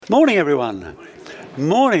Morning, everyone.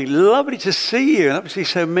 Morning. Lovely to see you. Lovely to see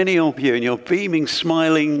so many of you in your beaming,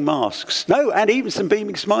 smiling masks. No, and even some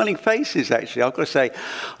beaming, smiling faces, actually. I've got to say,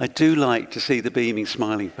 I do like to see the beaming,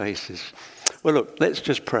 smiling faces. Well, look, let's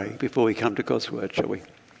just pray before we come to God's word, shall we?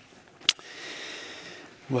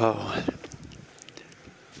 Well,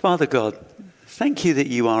 Father God, thank you that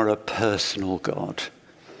you are a personal God.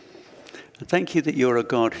 And thank you that you're a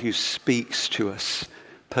God who speaks to us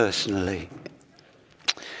personally.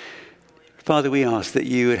 Father, we ask that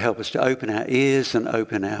you would help us to open our ears and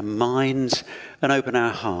open our minds and open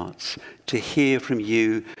our hearts to hear from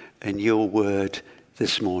you and your word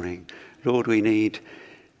this morning. Lord, we need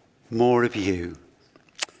more of you.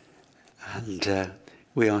 And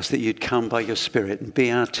we ask that you'd come by your Spirit and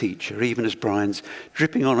be our teacher, even as Brian's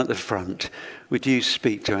dripping on at the front. Would you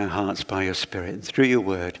speak to our hearts by your Spirit and through your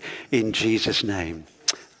word in Jesus' name.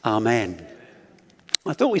 Amen.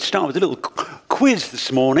 I thought we'd start with a little quiz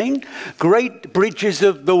this morning. Great bridges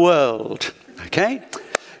of the world. Okay?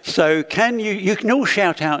 So you can all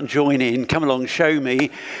shout out and join in. Come along, show me.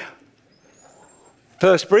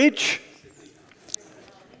 First bridge.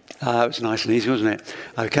 It was nice and easy, wasn't it?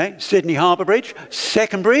 Okay. Sydney Harbour Bridge.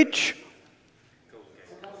 Second bridge.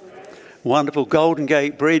 Wonderful. Golden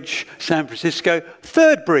Gate Bridge, San Francisco.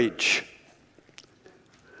 Third bridge.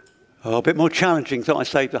 Oh, a bit more challenging. Thought I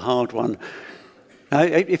saved the hard one.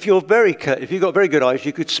 If you've got very good eyes,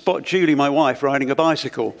 you could spot Julie, my wife, riding a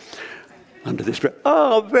bicycle under this bridge.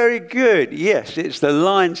 Oh, very good. Yes, it's the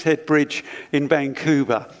Lions Head Bridge in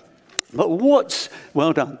Vancouver. But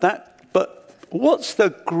well done. But what's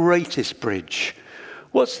the greatest bridge?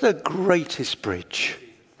 What's the greatest bridge?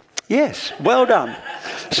 Yes, well done.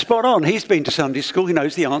 Spot on. He's been to Sunday school. He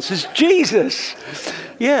knows the answer is Jesus.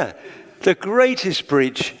 Yeah, the greatest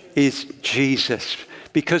bridge is Jesus.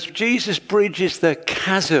 Because Jesus bridges the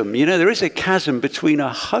chasm. You know, there is a chasm between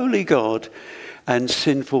a holy God and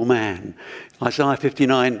sinful man. Isaiah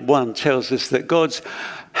 59:1 tells us that God's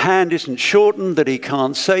hand isn't shortened that he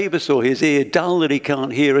can't save us, or his ear dull that he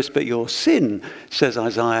can't hear us, but your sin, says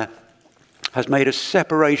Isaiah, has made a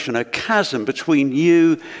separation, a chasm between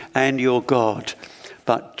you and your God.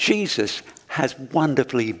 But Jesus has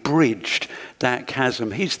wonderfully bridged that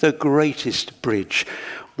chasm. He's the greatest bridge.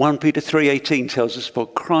 1 Peter 3:18 tells us, for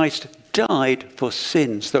Christ died for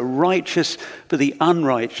sins, the righteous for the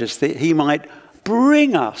unrighteous, that he might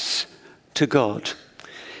bring us to God.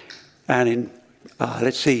 And in,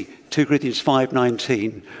 2 Corinthians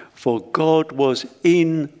 5:19, for God was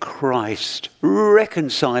in Christ,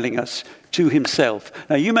 reconciling us to himself.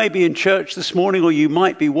 Now, you may be in church this morning, or you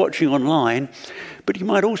might be watching online, but you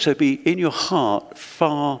might also be in your heart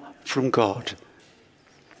far from God.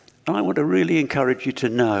 And I want to really encourage you to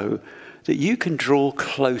know that you can draw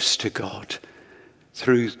close to God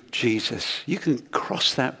through Jesus. You can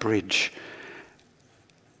cross that bridge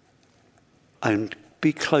and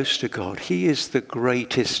be close to God. He is the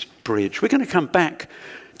greatest bridge. We're going to come back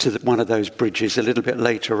to one of those bridges a little bit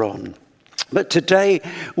later on. But today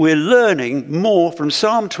we're learning more from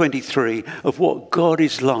Psalm 23 of what God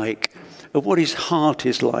is like, of what his heart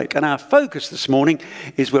is like. And our focus this morning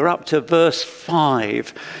is we're up to verse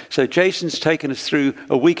 5. So Jason's taken us through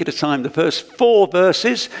a week at a time, the first 4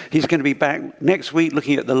 verses. He's going to be back next week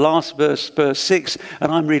looking at the last verse, verse 6. And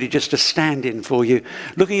I'm really just a stand-in for you.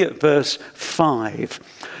 Looking at verse 5.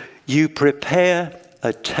 You prepare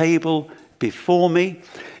a table before me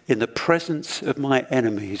in the presence of my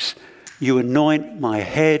enemies. You anoint my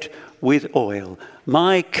head with oil.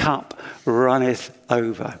 My cup runneth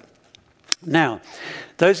over. Now,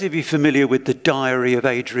 those of you familiar with the diary of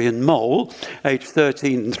Adrian Mole, age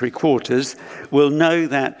 13 3/4, will know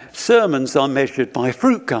that sermons are measured by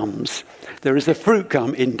fruit gums. There is a fruit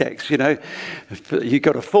gum index, you know. You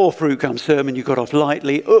got a 4 fruit gum sermon, you got off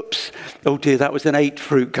lightly. Oops, oh dear, that was an 8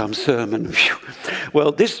 fruit gum sermon. Whew.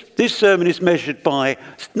 Well, this sermon is measured by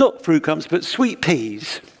not fruit gums, but sweet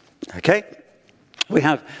peas. Okay? We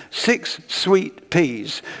have 6 sweet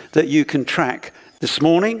peas that you can track this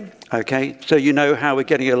morning. Okay, so you know how we're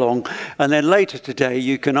getting along. And then later today,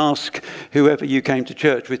 you can ask whoever you came to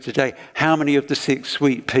church with today, how many of the 6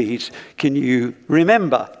 sweet peas can you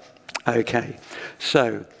remember? Okay,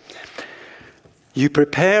 so you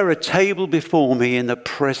prepare a table before me in the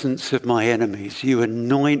presence of my enemies. You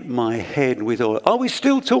anoint my head with oil. Are we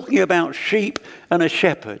still talking about sheep and a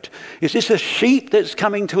shepherd? Is this a sheep that's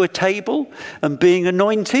coming to a table and being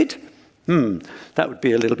anointed? That would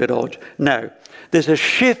be a little bit odd. No. There's a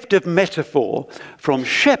shift of metaphor from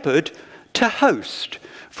shepherd to host,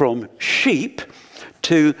 from sheep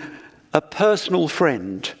to a personal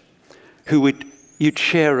friend who you'd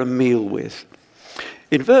share a meal with.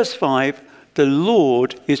 In verse 5, the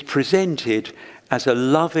Lord is presented as a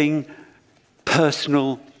loving,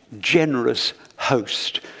 personal, generous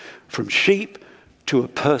host, from sheep to a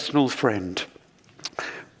personal friend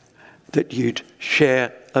that you'd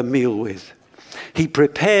share a meal with. He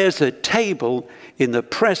prepares a table in the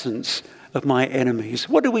presence of my enemies.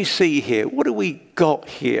 What do we see here? What do we got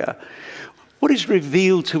here? What is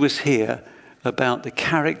revealed to us here about the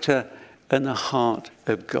character and the heart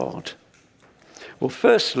of God? Well,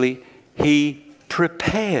 firstly, he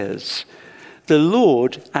prepares. The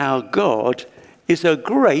Lord, our God, is a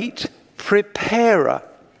great preparer.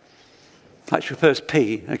 That's your first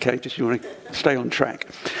P, okay, just you want to stay on track.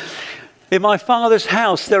 In my Father's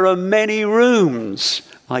house, there are many rooms.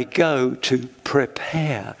 I go to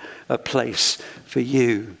prepare a place for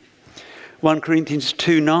you. 1 Corinthians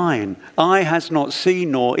 2:9, eye has not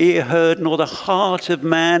seen, nor ear heard, nor the heart of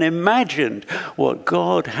man imagined what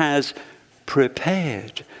God has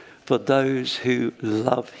prepared for those who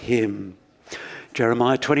love him.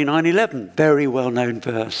 Jeremiah 29:11, very well-known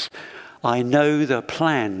verse. I know the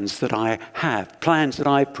plans that I have, plans that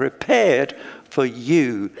I prepared for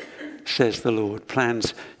you, says the Lord,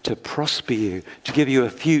 plans to prosper you, to give you a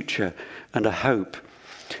future and a hope.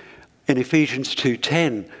 In Ephesians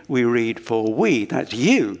 2:10, we read, for we, that's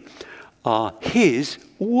you, are his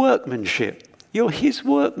workmanship. You're his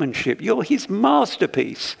workmanship. You're his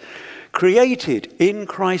masterpiece, created in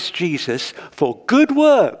Christ Jesus for good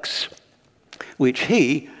works, which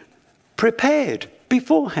he prepared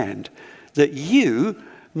beforehand, that you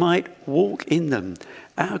might walk in them.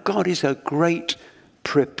 Our God is a great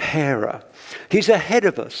preparer. He's ahead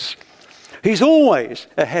of us. He's always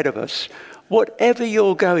ahead of us. Whatever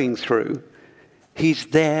you're going through, he's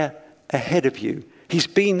there ahead of you. He's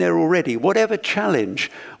been there already. Whatever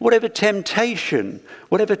challenge, whatever temptation,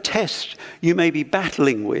 whatever test you may be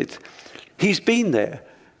battling with, he's been there.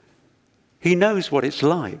 He knows what it's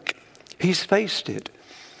like. He's faced it.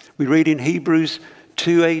 We read in Hebrews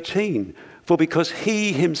 2:18, for because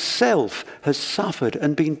he himself has suffered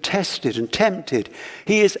and been tested and tempted,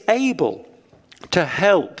 he is able to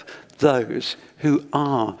help those who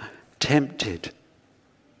are tempted.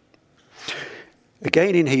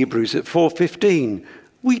 Again in Hebrews at 4:15,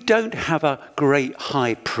 we don't have a great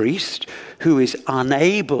high priest who is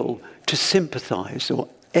unable to sympathize or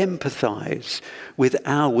empathize with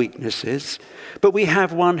our weaknesses, but we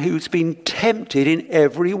have one who's been tempted in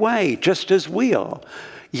every way, just as we are,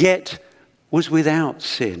 yet was without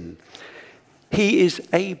sin. He is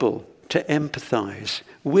able to empathize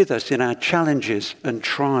with us in our challenges and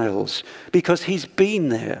trials because he's been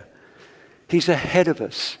there. He's ahead of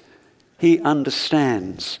us. He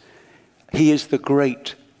understands. He is the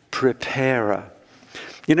great preparer.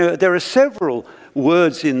 You know, there are several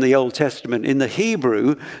words in the Old Testament, in the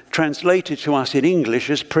Hebrew, translated to us in English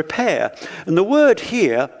as prepare. And the word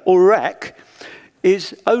here, orak,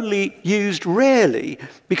 is only used rarely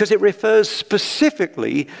because it refers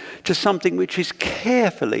specifically to something which is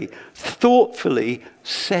carefully, thoughtfully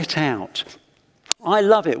set out. I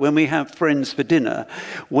love it when we have friends for dinner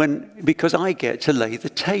because I get to lay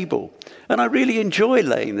the table. And I really enjoy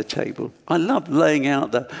laying the table. I love laying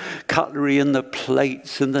out the cutlery and the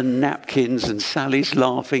plates and the napkins, and Sally's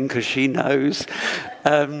laughing because she knows.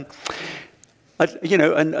 And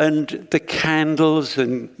the candles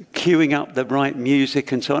and queuing up the right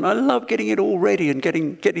music and so on. I love getting it all ready and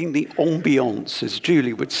getting the ambiance, as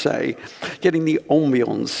Julie would say, getting the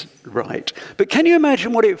ambiance right. But can you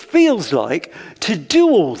imagine what it feels like to do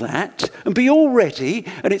all that and be all ready,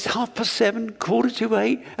 and it's 7:30,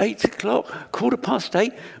 7:45, 8 o'clock,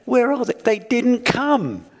 8:15. Where are they? They didn't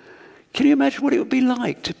come. Can you imagine what it would be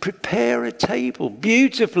like to prepare a table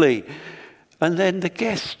beautifully? And then the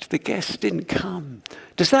guest didn't come.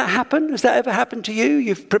 Does that happen? Has that ever happened to you?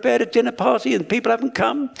 You've prepared a dinner party and people haven't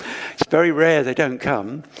come? It's very rare they don't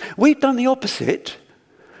come. We've done the opposite.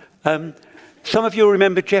 Some of you will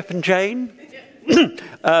remember Jeff and Jane.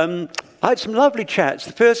 I had some lovely chats.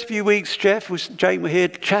 The first few weeks, Jane were here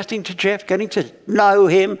chatting to Jeff, getting to know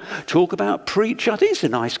him, talk about preaching. I think he's a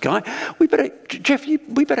nice guy. We better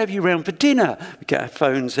have you round for dinner. We get our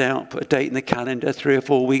phones out, put a date in the calendar, 3 or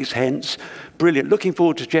 4 weeks hence. Brilliant. Looking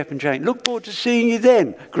forward to Jeff and Jane. Look forward to seeing you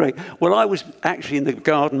then. Great. Well, I was actually in the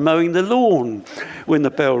garden mowing the lawn when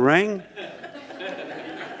the bell rang.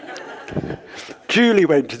 Julie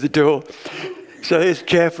went to the door. So there's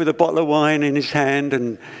Jeff with a bottle of wine in his hand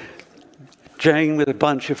and Jane with a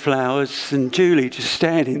bunch of flowers and Julie just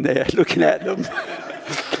standing there looking at them.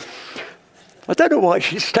 I don't know why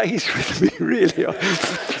she stays with me, really.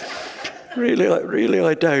 Really,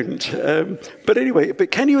 I don't. But anyway,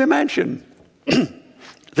 can you imagine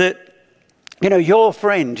that You know, your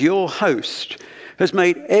friend, your host, has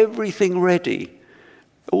made everything ready,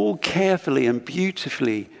 all carefully and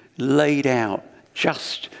beautifully laid out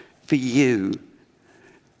just for you.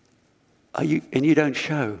 And you don't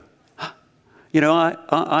show. You know,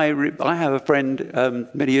 I have a friend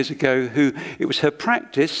many years ago who, it was her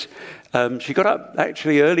practice. She got up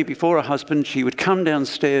actually early before her husband. She would come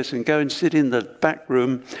downstairs and go and sit in the back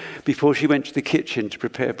room before she went to the kitchen to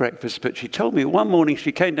prepare breakfast. But she told me one morning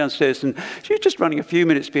she came downstairs and she was just running a few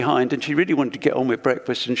minutes behind, and she really wanted to get on with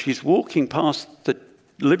breakfast. And she's walking past the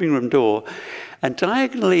living room door, and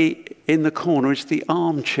diagonally in the corner is the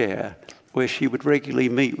armchair where she would regularly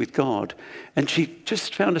meet with God. And she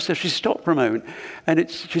just found herself, she stopped for a moment, and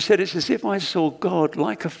she said, it's as if I saw God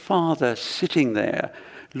like a father sitting there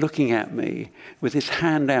looking at me with his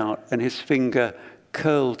hand out and his finger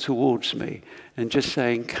curled towards me and just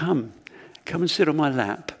saying, come and sit on my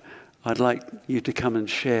lap. I'd like you to come and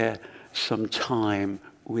share some time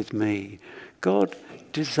with me. God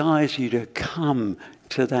desires you to come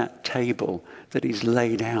to that table that he's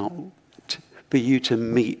laid out for you to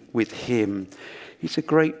meet with him. He's a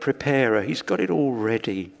great preparer. He's got it all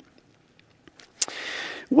ready.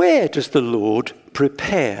 Where does the Lord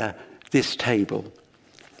prepare this table?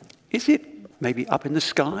 Is it maybe up in the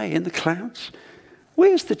sky, in the clouds?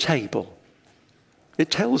 Where's the table? It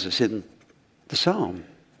tells us in the psalm.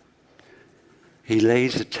 He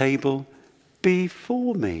lays a table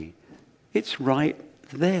before me. It's right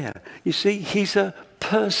there. You see, he's a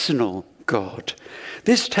personal God.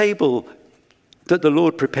 This table that the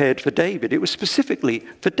Lord prepared for David, it was specifically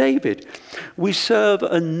for David. We serve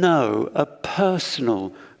a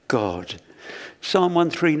personal God. Psalm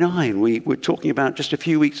 139, we were talking about just a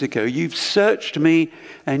few weeks ago. You've searched me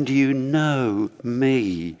and you know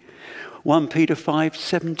me. 1 Peter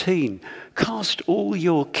 5:17, cast all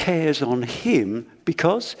your cares on him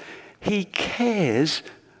because he cares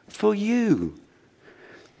for you.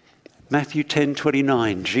 Matthew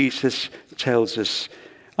 10:29, Jesus tells us,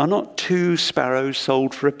 are not 2 sparrows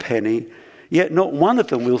sold for a penny? Yet not one of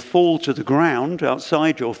them will fall to the ground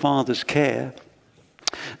outside your Father's care.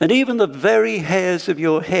 And even the very hairs of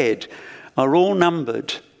your head are all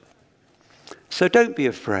numbered. So don't be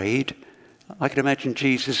afraid. I can imagine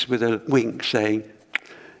Jesus with a wink saying,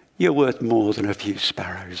 you're worth more than a few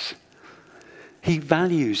sparrows. He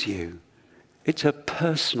values you. It's a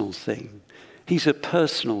personal thing. He's a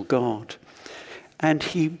personal God. And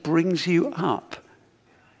he brings you up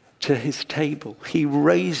to his table. He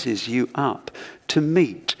raises you up to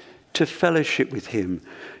meet, to fellowship with him.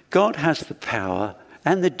 God has the power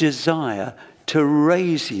and the desire to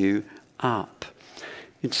raise you up.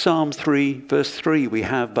 In Psalm 3, verse 3, we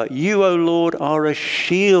have, but you, O Lord, are a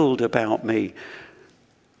shield about me,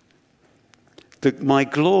 my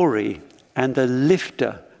glory and the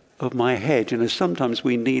lifter of my head. You know, sometimes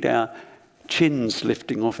we need our chins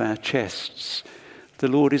lifting off our chests. The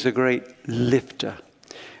Lord is a great lifter,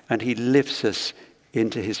 and he lifts us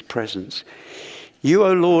into his presence. You,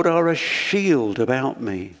 O Lord, are a shield about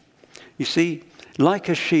me. You see, like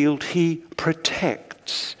a shield, he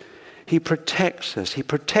protects. He protects us. He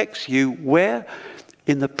protects you where?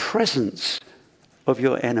 In the presence of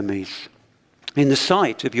your enemies, in the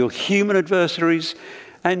sight of your human adversaries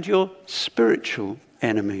and your spiritual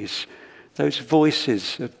enemies, those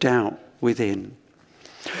voices of doubt within.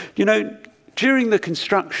 You know, during the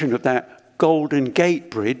construction of that Golden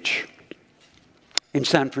Gate Bridge in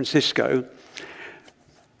San Francisco,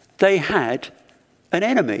 they had an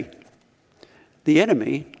enemy. The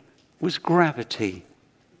enemy was gravity.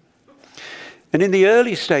 And in the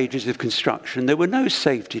early stages of construction, there were no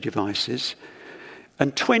safety devices,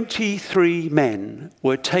 and 23 men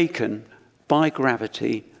were taken by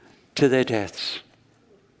gravity to their deaths.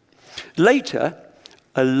 Later,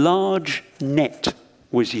 a large net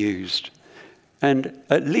was used, and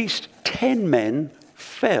at least 10 men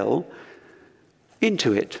fell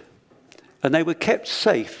into it, and they were kept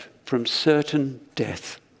safe from certain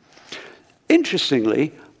death.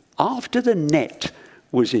 Interestingly, after the net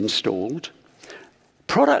was installed,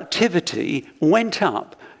 productivity went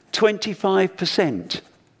up 25%.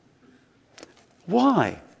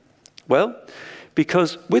 Why? Well,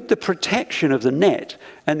 because with the protection of the net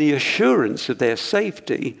and the assurance of their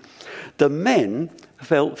safety, the men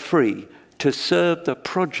felt free to serve the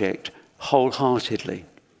project wholeheartedly.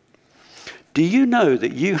 Do you know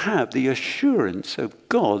that you have the assurance of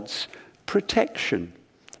God's protection?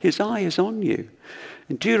 His eye is on you.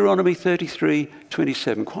 In Deuteronomy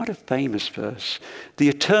 33:27, quite a famous verse, the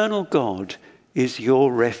eternal God is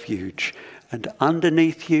your refuge, and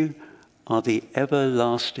underneath you are the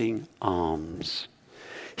everlasting arms.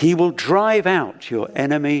 He will drive out your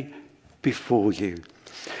enemy before you.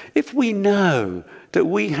 If we know that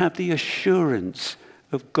we have the assurance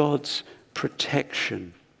of God's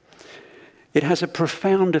protection, it has a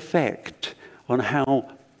profound effect on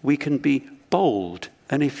how we can be bold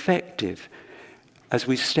and effective as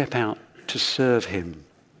we step out to serve him.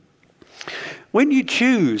 When you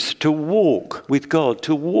choose to walk with God,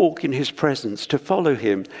 to walk in his presence, to follow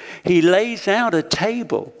him, he lays out a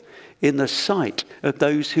table in the sight of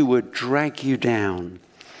those who would drag you down.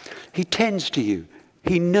 He tends to you,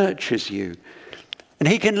 he nurtures you, and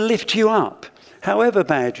he can lift you up. However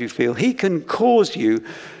bad you feel, he can cause you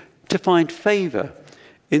to find favor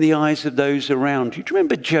in the eyes of those around you. Do you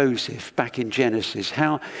remember Joseph back in Genesis?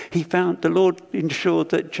 How the Lord ensured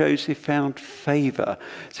that Joseph found favor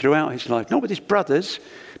throughout his life, not with his brothers,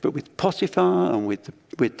 but with Potiphar and with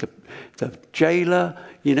the jailer,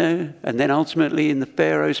 and then ultimately in the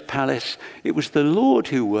Pharaoh's palace. It was the Lord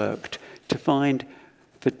who worked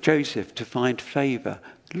for Joseph to find favor.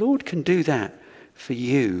 The Lord can do that for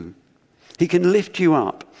you. He can lift you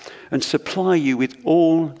up and supply you with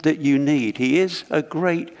all that you need. He is a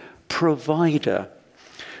great provider.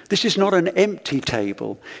 This is not an empty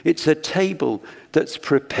table. It's a table that's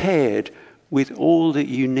prepared with all that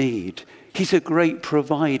you need. He's a great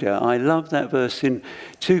provider. I love that verse in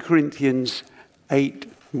 2 Corinthians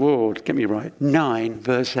 9,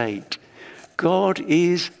 verse 8. God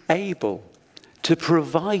is able to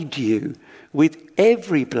provide you with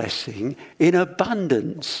every blessing in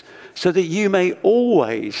abundance, so that you may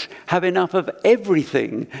always have enough of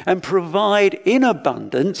everything and provide in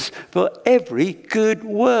abundance for every good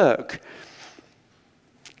work.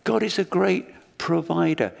 God is a great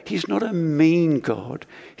provider. He's not a mean God.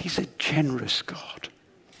 He's a generous God.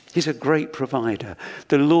 He's a great provider.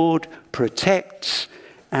 The Lord protects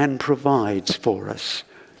and provides for us.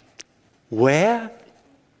 Where?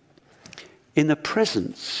 In the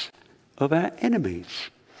presence of our enemies.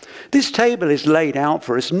 This table is laid out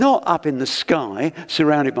for us, not up in the sky,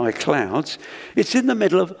 surrounded by clouds. It's in the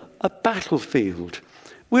middle of a battlefield.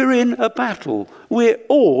 We're in a battle. We're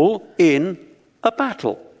all in a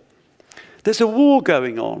battle. There's a war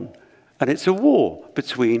going on, and it's a war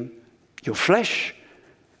between your flesh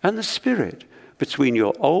and the spirit, between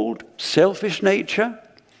your old selfish nature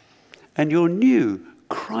and your new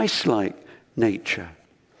Christ-like nature.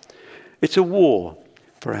 It's a war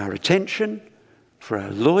for our attention, for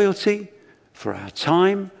our loyalty, for our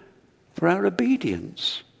time, for our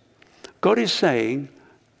obedience. God is saying,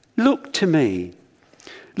 look to me.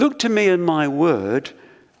 Look to me and my word,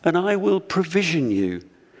 and I will provision you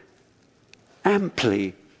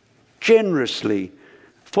amply, generously,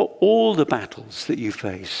 for all the battles that you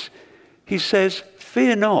face. He says,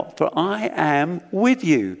 fear not, for I am with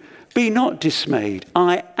you. Be not dismayed.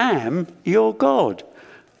 I am your God.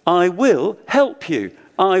 I will help you.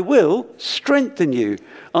 I will strengthen you.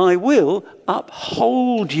 I will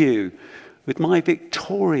uphold you with my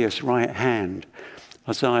victorious right hand.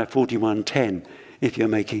 Isaiah 41:10, if you're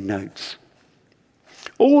making notes.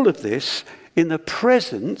 All of this in the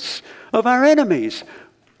presence of our enemies.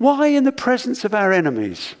 Why in the presence of our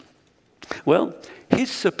enemies? Well,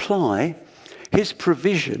 his supply, his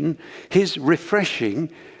provision, his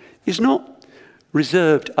refreshing is not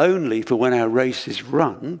reserved only for when our race is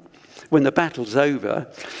run, when the battle's over.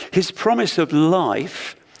 His promise of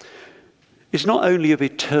life is not only of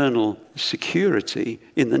eternal security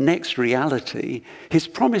in the next reality. His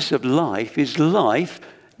promise of life is life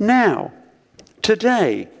now,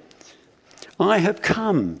 today. I have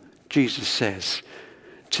come, Jesus says,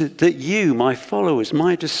 that you, my followers,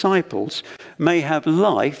 my disciples, may have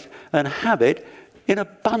life and have it in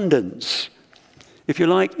abundance. If you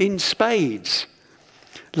like, in spades.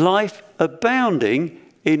 Life abounding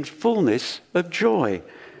in fullness of joy,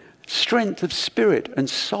 strength of spirit and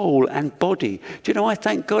soul and body. Do you know, I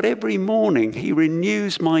thank God every morning he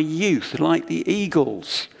renews my youth like the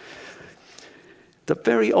eagles. The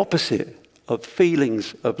very opposite of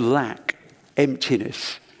feelings of lack,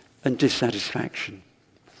 emptiness and dissatisfaction.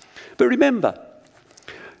 But remember,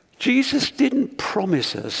 Jesus didn't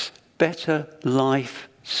promise us better life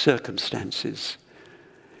circumstances.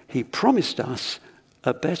 He promised us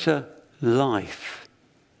a better life.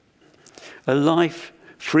 A life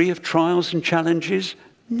free of trials and challenges?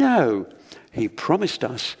 No. He promised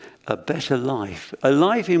us a better life. A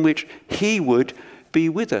life in which he would be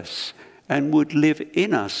with us and would live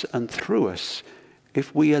in us and through us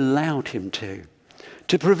if we allowed him to.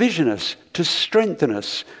 To provision us, to strengthen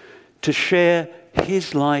us, to share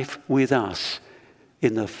his life with us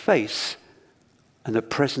in the face and the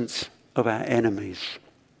presence of our enemies.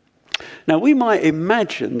 Now, we might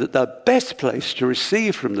imagine that the best place to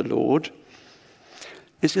receive from the Lord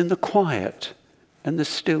is in the quiet and the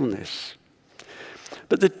stillness.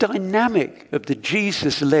 But the dynamic of the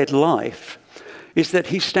Jesus-led life is that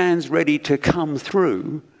he stands ready to come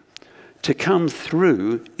through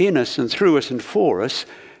in us and through us and for us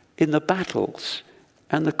in the battles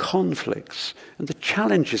and the conflicts and the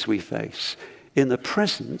challenges we face, in the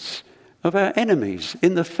presence of our enemies,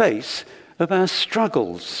 in the face of our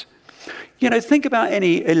struggles. Think about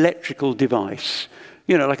any electrical device,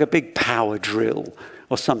 like a big power drill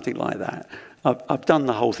or something like that. I've done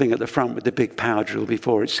the whole thing at the front with the big power drill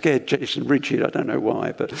before. It scared Jason Rigid. I don't know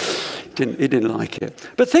why, but he didn't like it.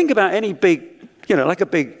 But think about any big, like a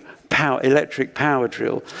big electric power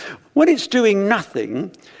drill. When it's doing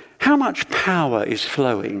nothing, how much power is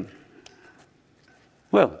flowing?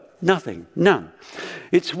 Well, nothing, none.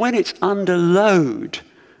 It's when it's under load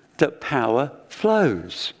that power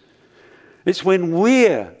flows. It's when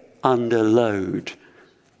we're under load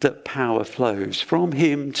that power flows from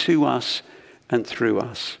him to us and through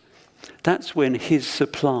us. That's when his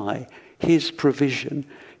supply, his provision,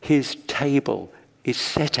 his table is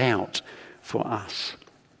set out for us.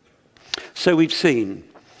 So we've seen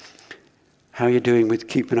how you're doing with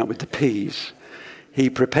keeping up with the P's. He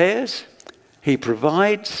prepares, he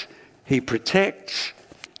provides, he protects,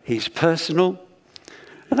 he's personal.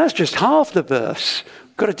 And that's just half the verse.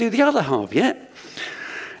 Got to do the other half yet.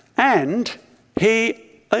 And he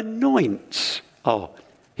anoints.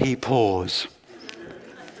 He pours.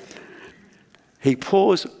 He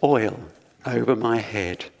pours oil over my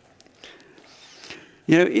head.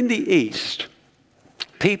 In the East,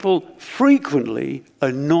 people frequently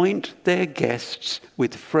anoint their guests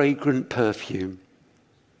with fragrant perfume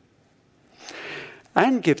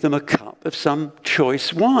and give them a cup of some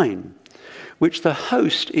choice wine, which the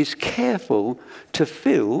host is careful to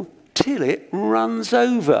fill till it runs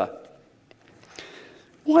over.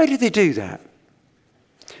 Why do they do that?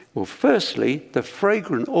 Well, firstly, the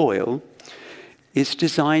fragrant oil is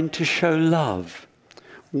designed to show love,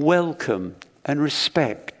 welcome, and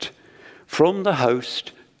respect from the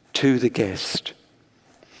host to the guest.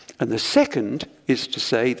 And the second is to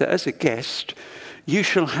say that as a guest, you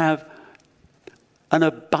shall have an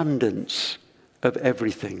abundance of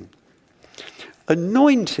everything.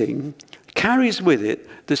 Anointing carries with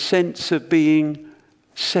it the sense of being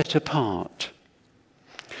set apart.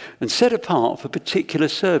 And set apart for particular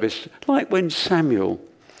service, like when Samuel,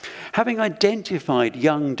 having identified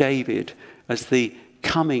young David as the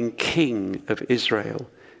coming king of Israel,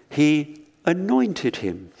 he anointed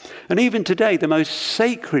him. And even today, the most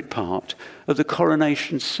sacred part of the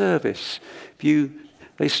coronation service,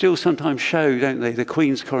 they still sometimes show, don't they, the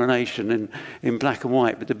Queen's coronation in black and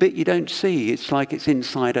white, but the bit you don't see, it's like it's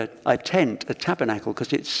inside a tent, a tabernacle,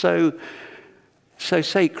 because it's so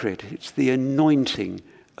sacred. It's the anointing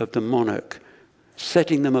of the monarch,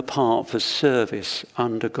 setting them apart for service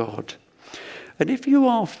under God. And if you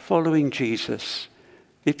are following Jesus,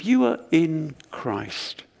 if you are in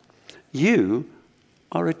Christ, you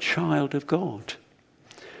are a child of God,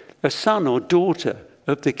 a son or daughter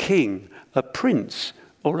of the King, a prince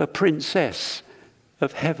or a princess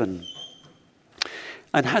of heaven.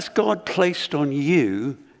 And has God placed on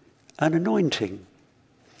you an anointing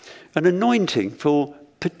for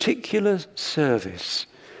particular service?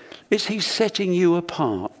 Is he setting you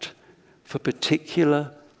apart for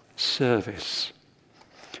particular service?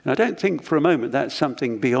 And I don't think for a moment that's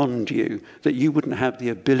something beyond you, that you wouldn't have the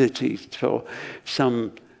ability for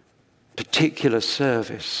some particular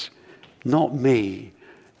service. Not me.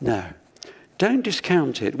 No. Don't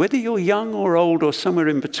discount it. Whether you're young or old or somewhere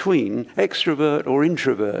in between, extrovert or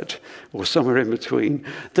introvert, or somewhere in between,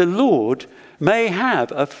 the Lord may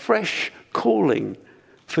have a fresh calling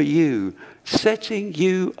for you, setting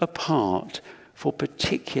you apart for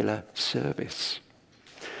particular service.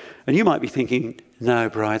 And you might be thinking, no,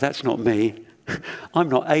 Brian, that's not me. I'm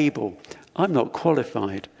not able. I'm not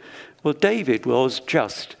qualified. Well, David was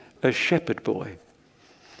just a shepherd boy.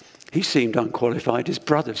 He seemed unqualified. His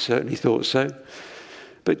brothers certainly thought so.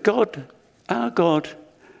 But God, our God,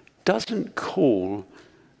 doesn't call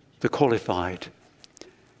the qualified.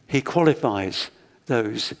 He qualifies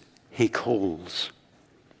those he calls.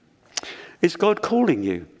 Is God calling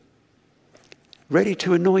you? Ready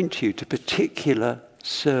to anoint you to particular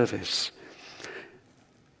service?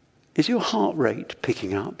 Is your heart rate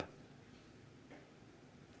picking up?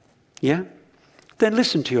 Yeah? Then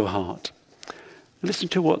listen to your heart. Listen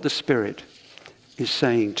to what the Spirit is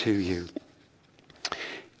saying to you.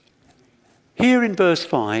 Here in verse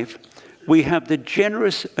 5, we have the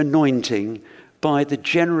generous anointing by the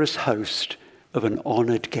generous host of an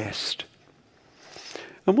honoured guest.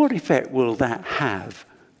 And what effect will that have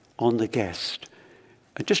on the guest?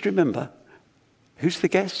 And just remember, who's the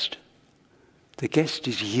guest? The guest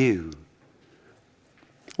is you.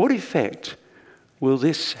 What effect will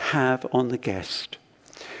this have on the guest?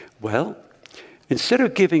 Well, instead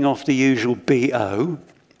of giving off the usual BO,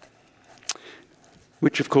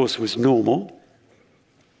 which of course was normal,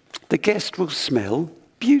 the guest will smell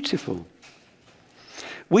beautiful.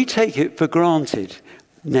 We take it for granted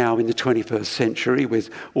now in the 21st century with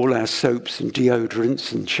all our soaps and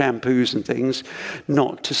deodorants and shampoos and things,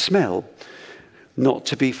 not to smell, not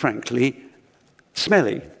to be, frankly,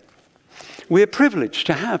 smelly. We are privileged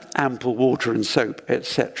to have ample water and soap,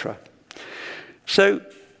 etc. So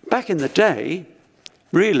back in the day,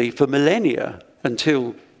 really for millennia,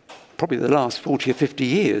 until probably the last 40 or 50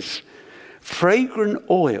 years, fragrant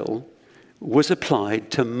oil was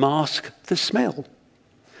applied to mask the smell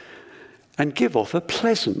and give off a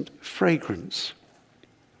pleasant fragrance.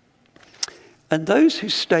 And those who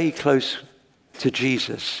stay close to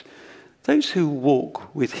Jesus, those who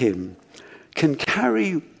walk with him, can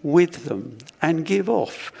carry with them and give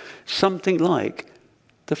off something like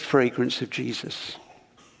the fragrance of Jesus.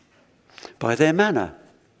 By their manner,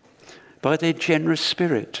 by their generous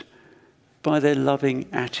spirit, by their loving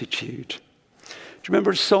attitude. Do you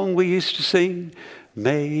remember a song we used to sing?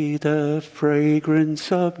 May the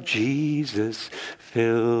fragrance of Jesus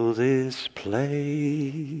fill this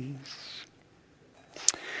place.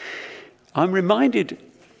 I'm reminded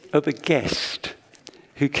of a guest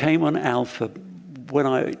who came on Alpha when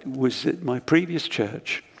I was at my previous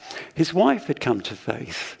church. His wife had come to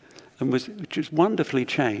faith and was wonderfully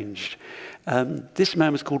changed. This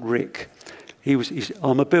man was called Rick.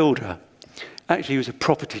 I'm a builder. Actually, he was a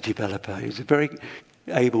property developer. He was a very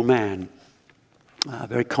able man, a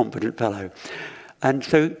very confident fellow. And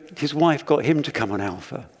so his wife got him to come on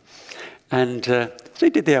Alpha. And so he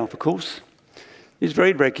did the Alpha course. He was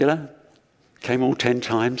very regular, came all 10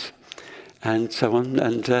 times, and so on.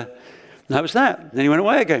 And that was that. Then he went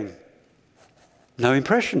away again. No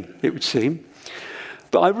impression, it would seem.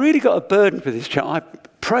 But I really got a burden for this chap. I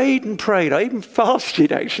prayed and prayed. I even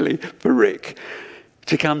fasted, actually, for Rick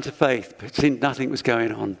to come to faith, but it seemed nothing was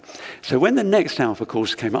going on. So when the next Alpha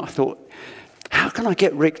course came up, I thought, how can I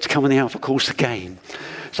get Rick to come on the Alpha course again?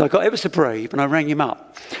 So I got ever so brave, and I rang him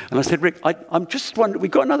up. And I said, Rick, I'm just wondering,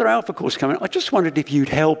 we've got another Alpha course coming. I just wondered if you'd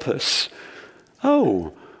help us.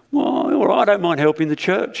 Oh, well, all right, I don't mind helping the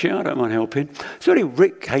church. Yeah, I don't mind helping. So anyway,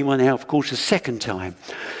 Rick came on the Alpha course a second time.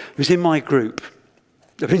 He was in my group.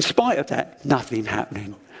 But in spite of that, nothing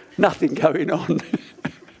happening. Nothing going on.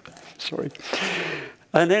 Sorry.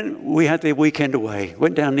 And then we had the weekend away.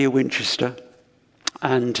 Went down near Winchester.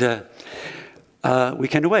 And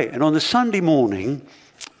weekend away. And on the Sunday morning,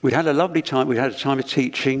 we'd had a lovely time. We'd had a time of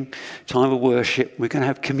teaching, time of worship. We're going to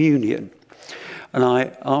have communion. And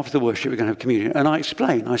after the worship, we're going to have communion. And I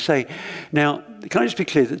explain, I say, now, can I just be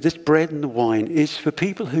clear that this bread and the wine is for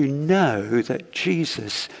people who know that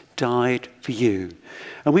Jesus died for you.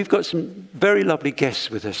 And we've got some very lovely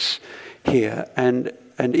guests with us here. And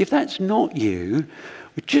if that's not you,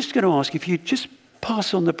 we're just going to ask if you just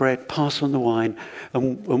pass on the bread, pass on the wine,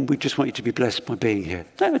 and we just want you to be blessed by being here.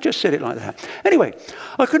 I just said it like that. Anyway,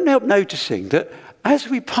 I couldn't help noticing that as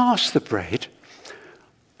we passed the bread,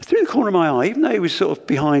 through the corner of my eye, even though he was sort of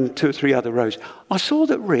behind 2 or 3 other rows, I saw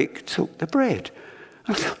that Rick took the bread.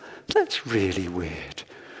 And I thought, that's really weird.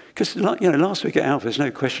 Because, last week at Alpha, there's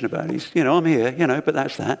no question about it. I'm here, but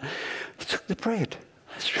that's that. He took the bread.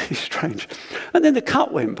 That's really strange. And then the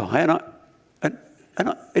cup went by,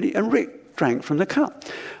 and Rick drank from the cup.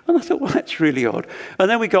 And I thought, well, that's really odd. And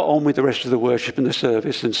then we got on with the rest of the worship and the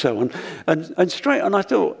service and so on. And I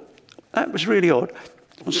thought, that was really odd.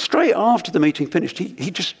 Straight after the meeting finished,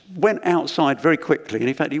 he just went outside very quickly. And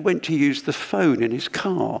in fact, he went to use the phone in his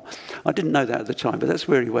car. I didn't know that at the time, but that's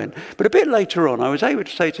where he went. But a bit later on, I was able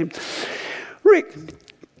to say to him, Rick,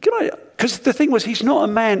 because the thing was, he's not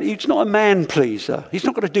a man pleaser. He's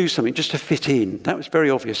not going to do something just to fit in. That was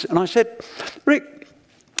very obvious. And I said, Rick,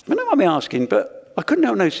 I don't mind me asking, but I couldn't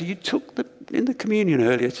help noticing you took in the communion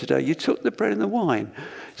earlier today, you took the bread and the wine. I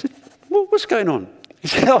said, what's going on? He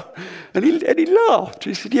said, oh, and he laughed.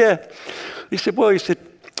 He said, yeah. He said,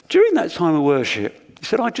 during that time of worship, he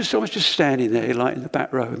said, I was just standing there, like in the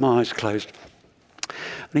back row with my eyes closed.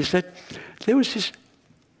 And he said, there was this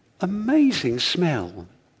amazing smell.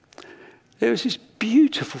 There was this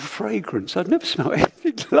beautiful fragrance. I'd never smelled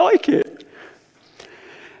anything like it.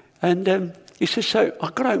 And he said, so I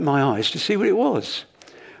got to open my eyes to see what it was.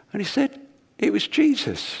 And he said, it was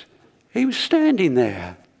Jesus. He was standing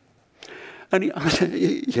there. And I said,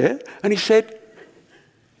 yeah. And he said,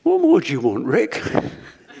 what more do you want, Rick?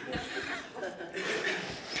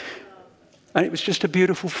 And it was just a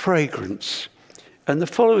beautiful fragrance. And the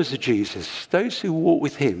followers of Jesus, those who walk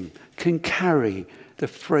with him, can carry the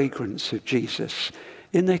fragrance of Jesus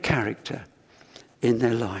in their character, in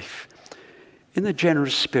their life, in a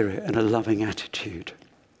generous spirit and a loving attitude.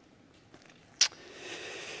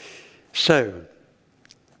 So,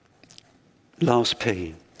 last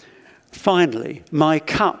P. Finally, my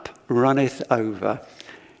cup runneth over.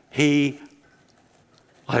 I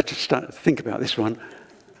had to start to think about this one.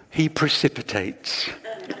 He precipitates.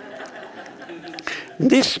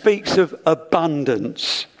 This speaks of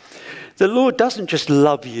abundance. The Lord doesn't just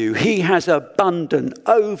love you. He has abundant,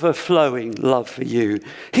 overflowing love for you.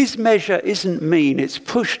 His measure isn't mean. It's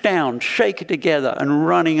pushed down, shaken together, and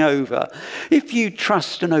running over. If you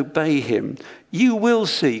trust and obey him, you will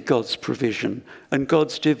see God's provision and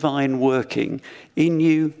God's divine working in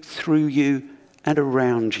you, through you, and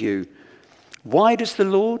around you. Why does the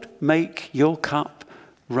Lord make your cup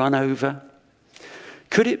run over?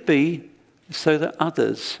 Could it be so that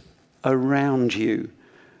others around you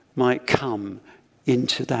might come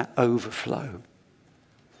into that overflow?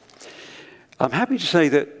 I'm happy to say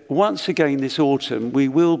that once again this autumn we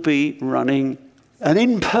will be running an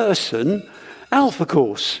in-person Alpha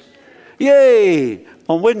course. Yay!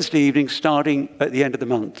 On Wednesday evening, starting at the end of the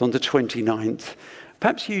month, on the 29th.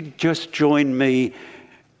 Perhaps you'd just join me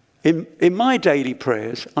in my daily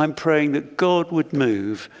prayers. I'm praying that God would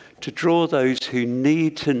move to draw those who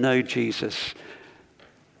need to know Jesus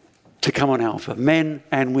to come on Alpha, men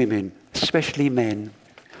and women, especially men,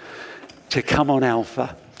 to come on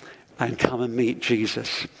Alpha and come and meet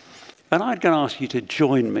Jesus. And I'm going to ask you to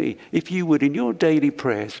join me, if you would, in your daily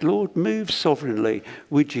prayers. Lord, move sovereignly,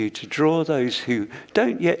 would you, to draw those who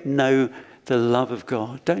don't yet know the love of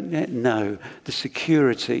God, don't yet know the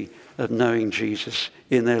security of knowing Jesus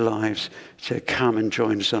in their lives, to come and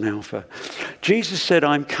join us on Alpha. Jesus said,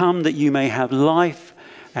 I'm come that you may have life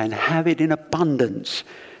and have it in abundance,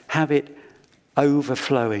 have it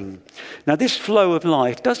overflowing. Now, this flow of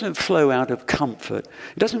life doesn't flow out of comfort.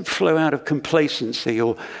 It doesn't flow out of complacency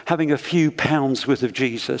or having a few pounds worth of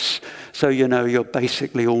Jesus so you know you're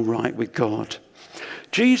basically all right with God.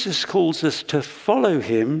 Jesus calls us to follow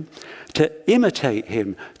him, to imitate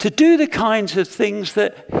him, to do the kinds of things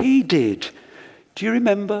that he did. Do you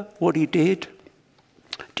remember what he did?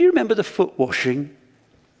 Do you remember the foot washing?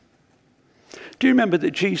 Do you remember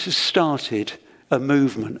that Jesus started a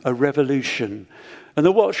movement, a revolution? And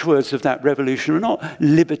the watchwords of that revolution were not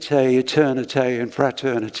liberté, eternité, and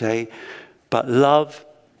fraternité, but love,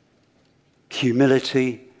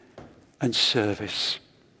 humility, and service.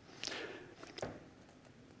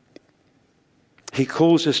 He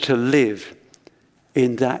calls us to live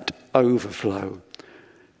in that overflow.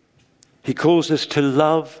 He calls us to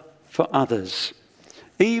love for others,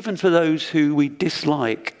 even for those who we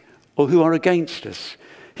dislike or who are against us.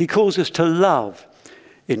 He calls us to love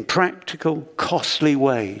in practical, costly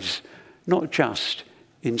ways, not just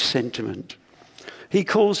in sentiment. He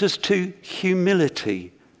calls us to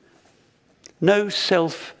humility, no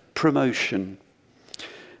self-promotion,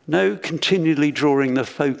 no continually drawing the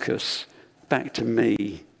focus back to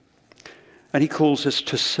me. And he calls us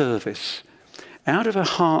to service, out of a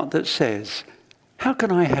heart that says, how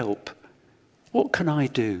can I help? What can I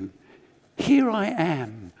do? Here I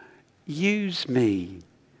am. Use me.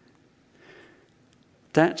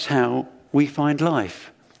 That's how we find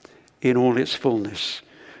life in all its fullness.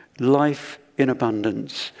 Life in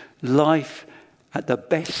abundance. Life at the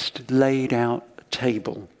best laid out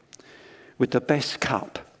table, with the best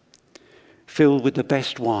cup, filled with the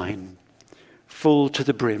best wine, full to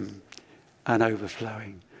the brim and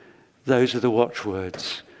overflowing. Those are the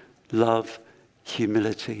watchwords: love,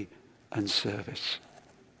 humility, and service.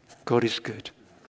 God is good.